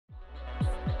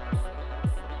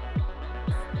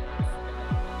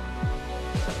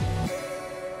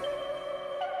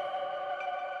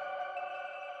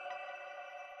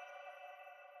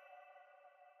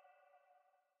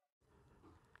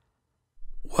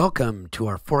Welcome to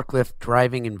our forklift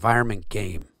driving environment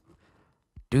game.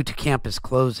 Due to campus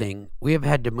closing, we have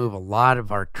had to move a lot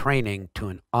of our training to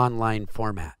an online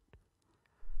format.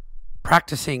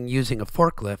 Practicing using a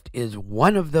forklift is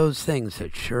one of those things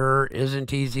that sure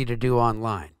isn't easy to do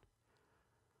online.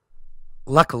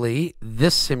 Luckily,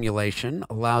 this simulation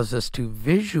allows us to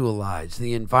visualize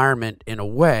the environment in a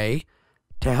way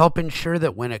to help ensure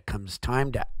that when it comes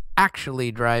time to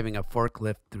actually driving a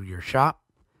forklift through your shop,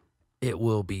 it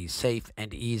will be safe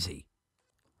and easy.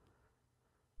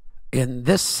 In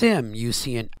this sim, you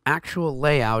see an actual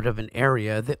layout of an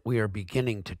area that we are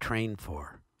beginning to train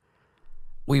for.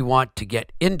 We want to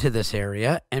get into this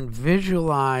area and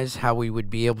visualize how we would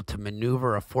be able to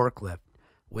maneuver a forklift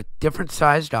with different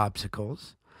sized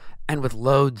obstacles and with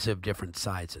loads of different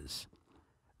sizes.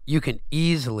 You can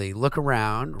easily look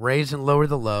around, raise and lower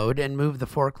the load, and move the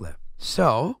forklift.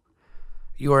 So,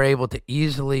 you are able to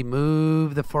easily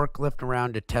move the forklift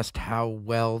around to test how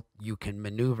well you can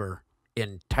maneuver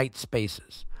in tight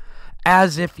spaces,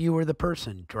 as if you were the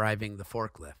person driving the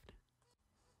forklift.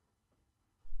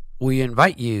 We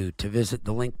invite you to visit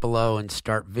the link below and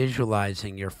start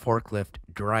visualizing your forklift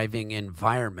driving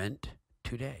environment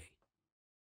today.